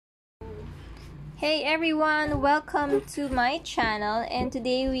Hey everyone, welcome to my channel, and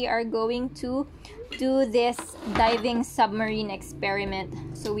today we are going to do this diving submarine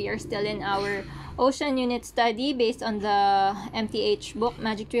experiment. So we are still in our ocean unit study based on the MTH book,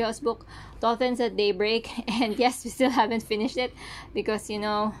 Magic Treehouse book, Dolphins at Daybreak. And yes, we still haven't finished it because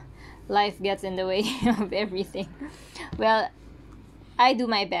life gets in the way of everything. Well, I do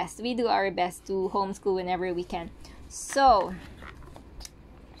my best. We do our best to homeschool whenever we can. So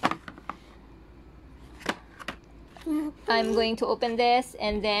I'm going to open this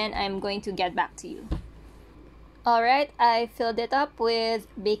and then I'm going to get back to you. Alright, I filled it up with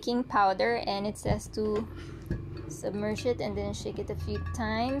baking powder and it says to submerge it and then shake it a few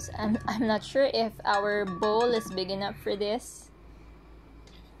times. I'm not sure if our bowl is big enough for this.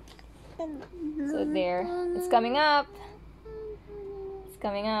 So there, it's coming up. It's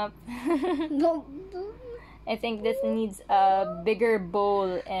coming up. I think this needs a bigger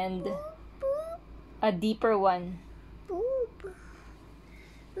bowl and a deeper one.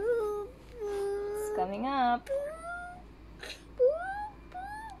 It's coming up.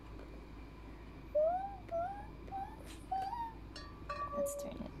 Let's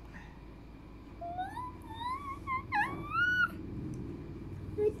turn it.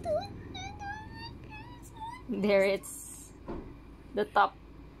 There, it's the top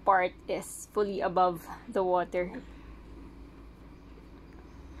part is fully above the water.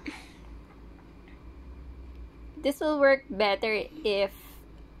 This will work better if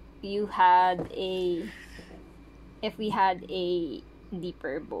we had a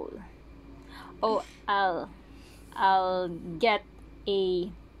deeper bowl. Oh, I'll get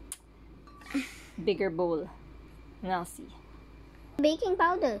a bigger bowl and I'll see. Baking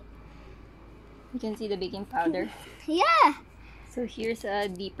powder. You can see the baking powder. Yeah. So here's a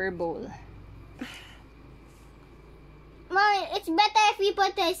deeper bowl. Mommy, it's better if we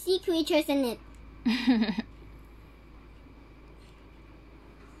put the sea creatures in it.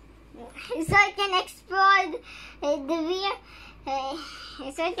 So I can explore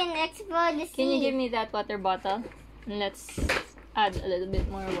so I can explore the sea. Can you give me that water bottle? And let's add a little bit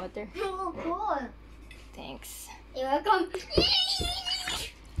more water. Oh, cool. Thanks. You're welcome.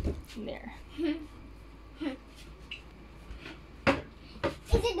 There. Is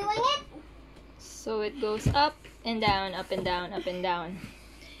it doing it? So it goes up and down, up and down, up and down.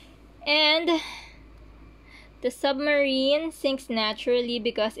 And the submarine sinks naturally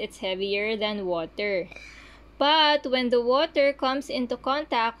because it's heavier than water. But when the water comes into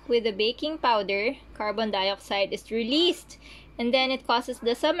contact with the baking powder, carbon dioxide is released, and then it causes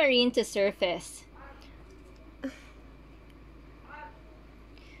the submarine to surface.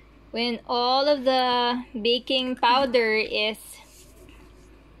 When all of the baking powder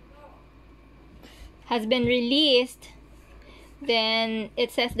has been released, then it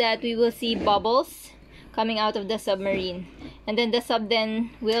says that we will see bubbles coming out of the submarine, and then the sub then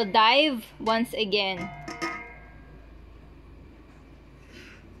will dive once again.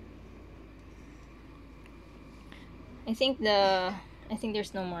 I think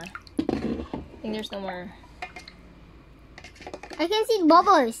there's no more. I think there's no more. I can see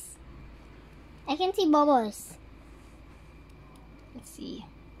bubbles. I can see bubbles. Let's see.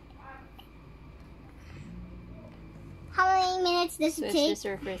 How many minutes does it take? It's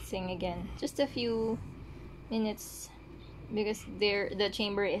resurfacing again. Just a few minutes because the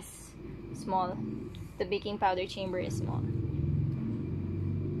chamber is small. The baking powder chamber is small.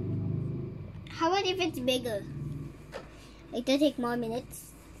 How about if it's bigger? It will take more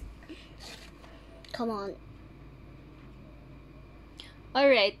minutes. Come on.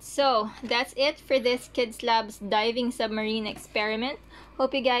 Alright, so that's it for this KidzLabs diving submarine experiment.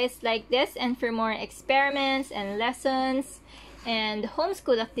 Hope you guys like this, and for more experiments and lessons and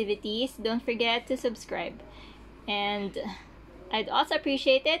homeschool activities, don't forget to subscribe. And I'd also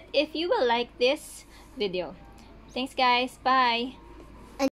appreciate it if you will like this video. Thanks guys, bye!